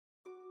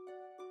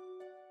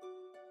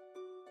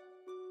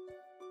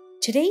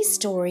Today's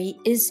story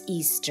is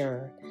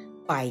Easter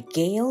by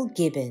Gail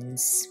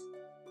Gibbons.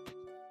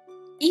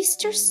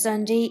 Easter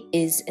Sunday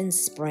is in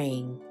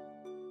spring.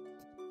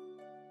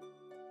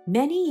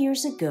 Many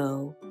years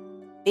ago,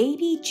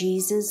 baby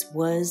Jesus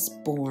was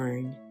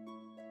born.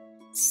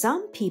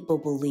 Some people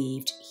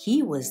believed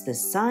he was the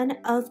Son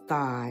of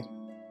God.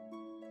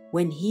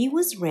 When he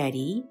was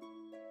ready,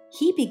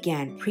 he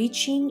began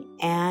preaching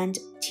and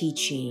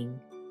teaching.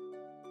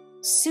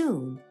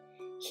 Soon,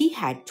 he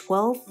had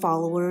 12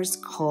 followers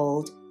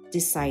called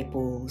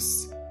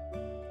disciples.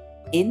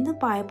 In the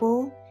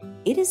Bible,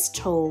 it is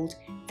told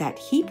that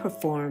he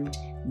performed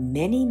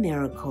many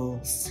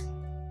miracles.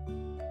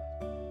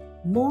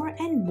 More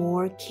and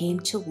more came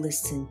to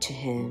listen to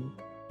him.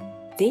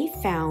 They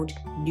found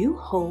new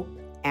hope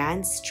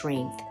and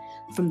strength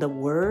from the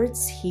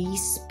words he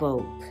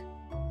spoke.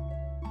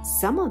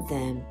 Some of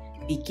them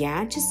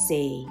began to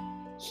say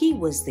he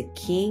was the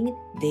king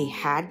they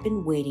had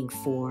been waiting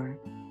for.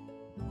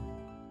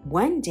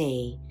 One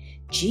day,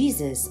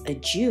 Jesus, a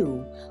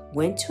Jew,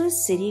 went to a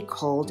city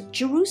called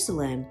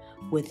Jerusalem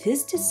with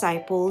his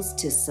disciples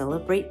to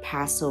celebrate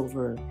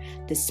Passover,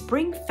 the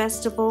spring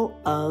festival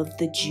of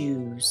the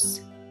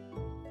Jews.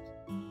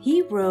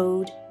 He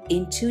rode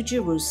into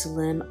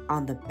Jerusalem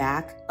on the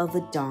back of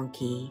a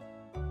donkey.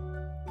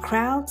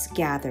 Crowds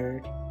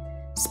gathered,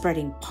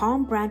 spreading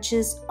palm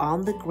branches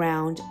on the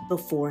ground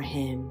before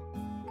him.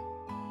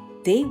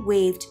 They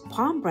waved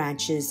palm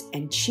branches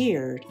and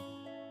cheered,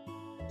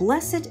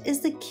 "Blessed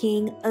is the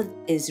King of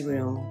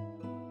Israel."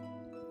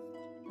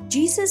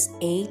 Jesus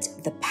ate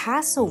the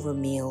Passover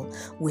meal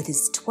with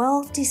his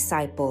 12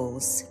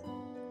 disciples.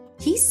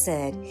 He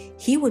said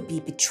he would be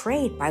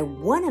betrayed by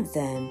one of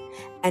them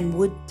and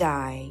would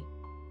die.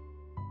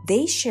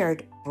 They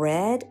shared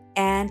bread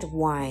and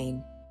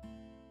wine.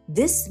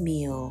 This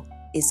meal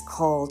is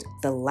called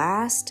the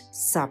Last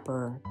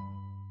Supper.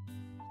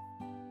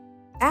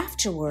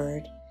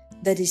 Afterward,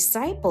 the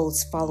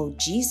disciples followed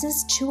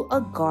Jesus to a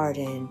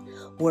garden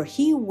where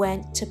he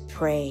went to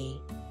pray.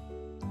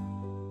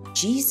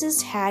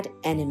 Jesus had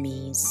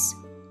enemies.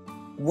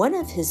 One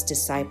of his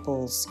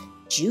disciples,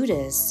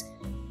 Judas,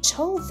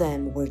 told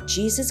them where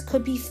Jesus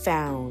could be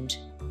found.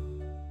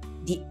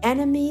 The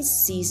enemies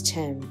seized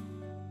him,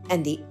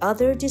 and the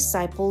other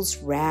disciples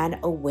ran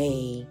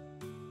away.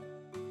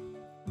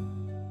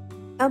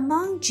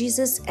 Among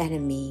Jesus'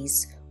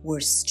 enemies were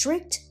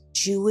strict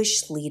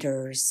Jewish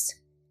leaders.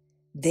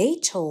 They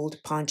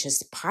told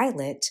Pontius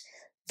Pilate,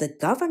 the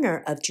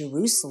governor of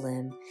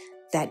Jerusalem,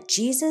 that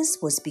Jesus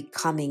was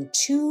becoming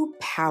too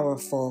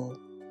powerful.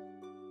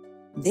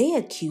 They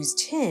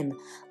accused him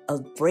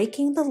of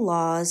breaking the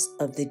laws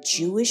of the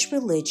Jewish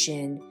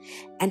religion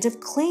and of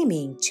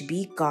claiming to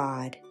be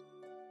God.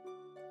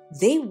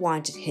 They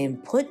wanted him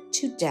put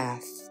to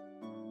death.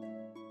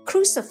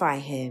 "Crucify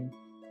him,"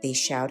 they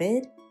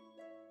shouted.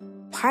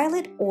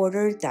 Pilate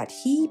ordered that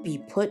he be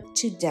put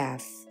to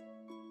death.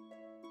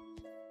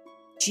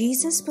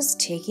 Jesus was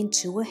taken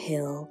to a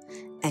hill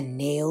and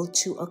nailed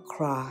to a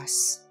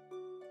cross.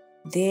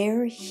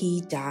 There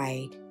he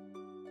died.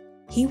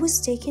 He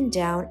was taken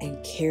down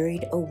and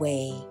carried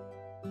away.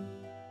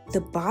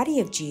 The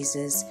body of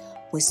Jesus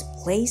was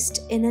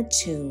placed in a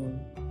tomb.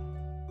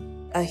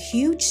 A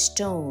huge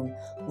stone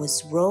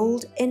was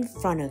rolled in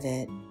front of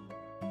it.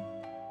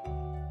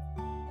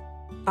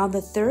 On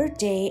the third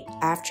day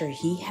after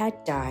he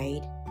had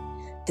died,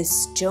 the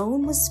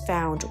stone was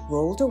found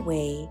rolled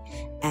away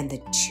and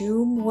the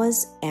tomb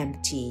was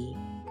empty.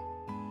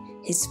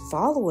 His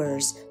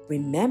followers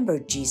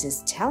remembered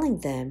Jesus telling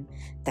them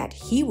that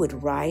he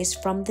would rise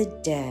from the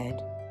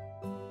dead.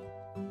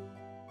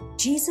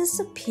 Jesus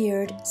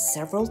appeared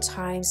several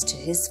times to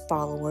his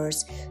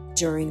followers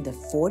during the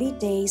 40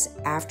 days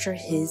after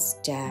his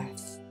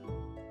death.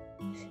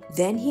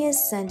 Then he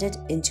ascended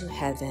into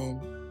heaven.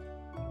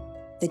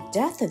 The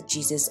death of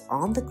Jesus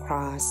on the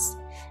cross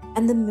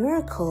and the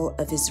miracle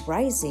of his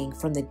rising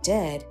from the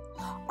dead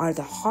are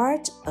the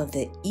heart of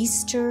the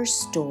Easter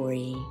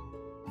story.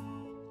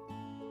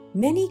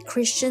 Many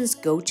Christians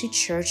go to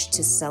church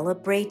to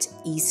celebrate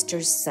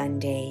Easter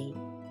Sunday.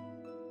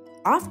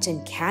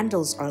 Often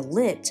candles are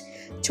lit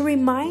to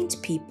remind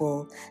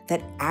people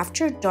that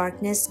after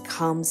darkness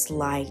comes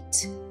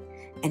light,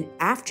 and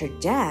after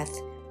death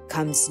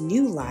comes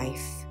new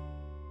life.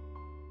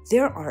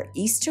 There are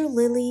Easter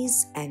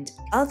lilies and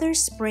other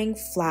spring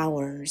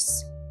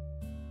flowers.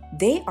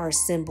 They are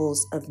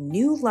symbols of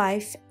new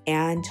life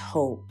and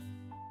hope.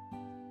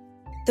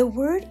 The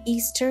word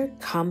Easter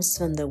comes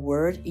from the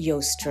word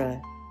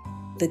Yostra,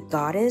 the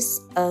goddess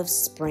of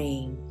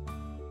spring.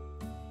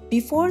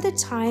 Before the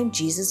time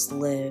Jesus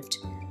lived,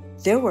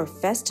 there were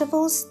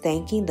festivals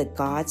thanking the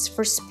gods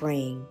for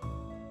spring.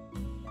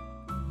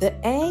 The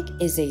egg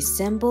is a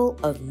symbol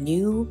of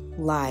new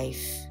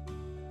life.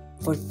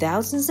 For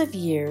thousands of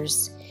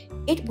years,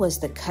 it was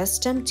the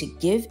custom to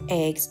give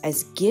eggs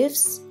as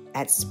gifts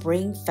at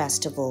spring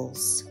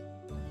festivals.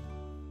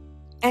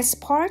 As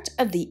part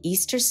of the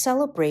Easter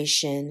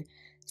celebration,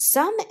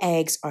 some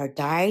eggs are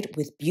dyed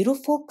with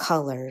beautiful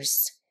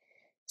colors.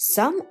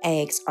 Some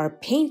eggs are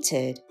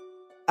painted,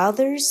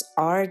 others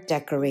are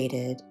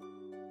decorated.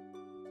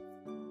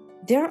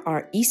 There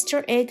are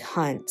Easter egg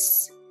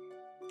hunts.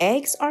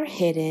 Eggs are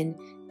hidden,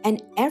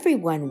 and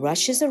everyone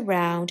rushes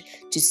around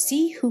to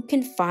see who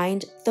can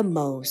find the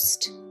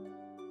most.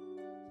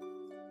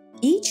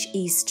 Each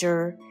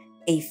Easter,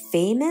 a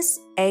famous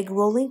egg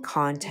rolling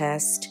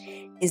contest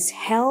is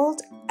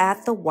held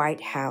at the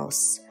White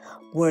House,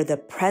 where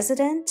the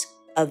President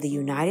of the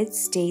United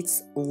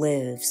States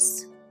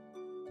lives.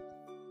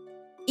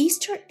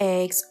 Easter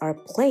eggs are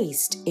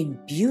placed in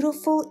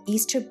beautiful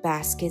Easter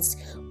baskets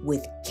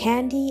with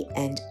candy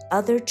and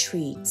other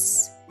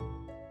treats.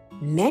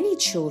 Many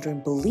children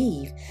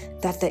believe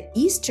that the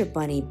Easter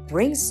Bunny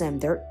brings them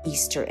their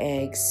Easter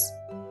eggs.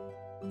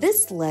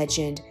 This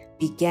legend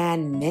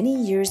began many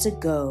years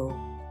ago.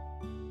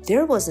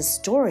 There was a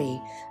story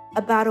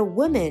about a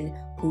woman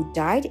who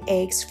dyed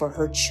eggs for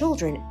her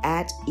children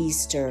at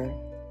Easter.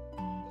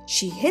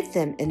 She hid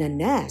them in a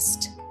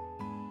nest.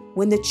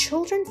 When the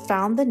children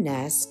found the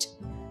nest,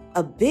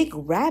 a big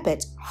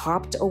rabbit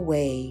hopped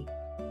away.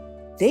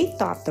 They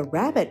thought the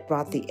rabbit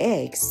brought the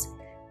eggs,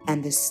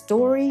 and the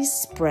story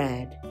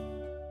spread.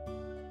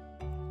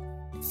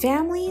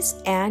 Families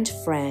and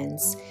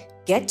friends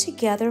get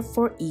together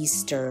for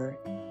Easter.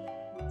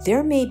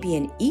 There may be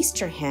an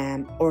Easter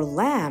ham or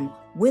lamb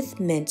with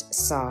mint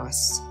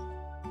sauce.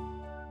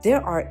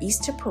 There are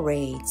Easter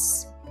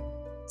parades.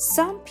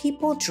 Some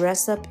people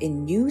dress up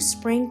in new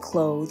spring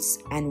clothes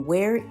and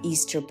wear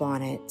Easter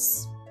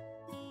bonnets.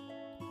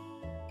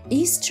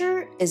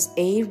 Easter is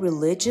a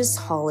religious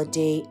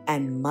holiday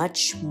and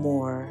much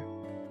more.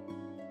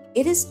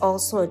 It is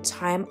also a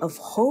time of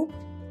hope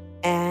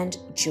and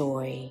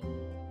joy.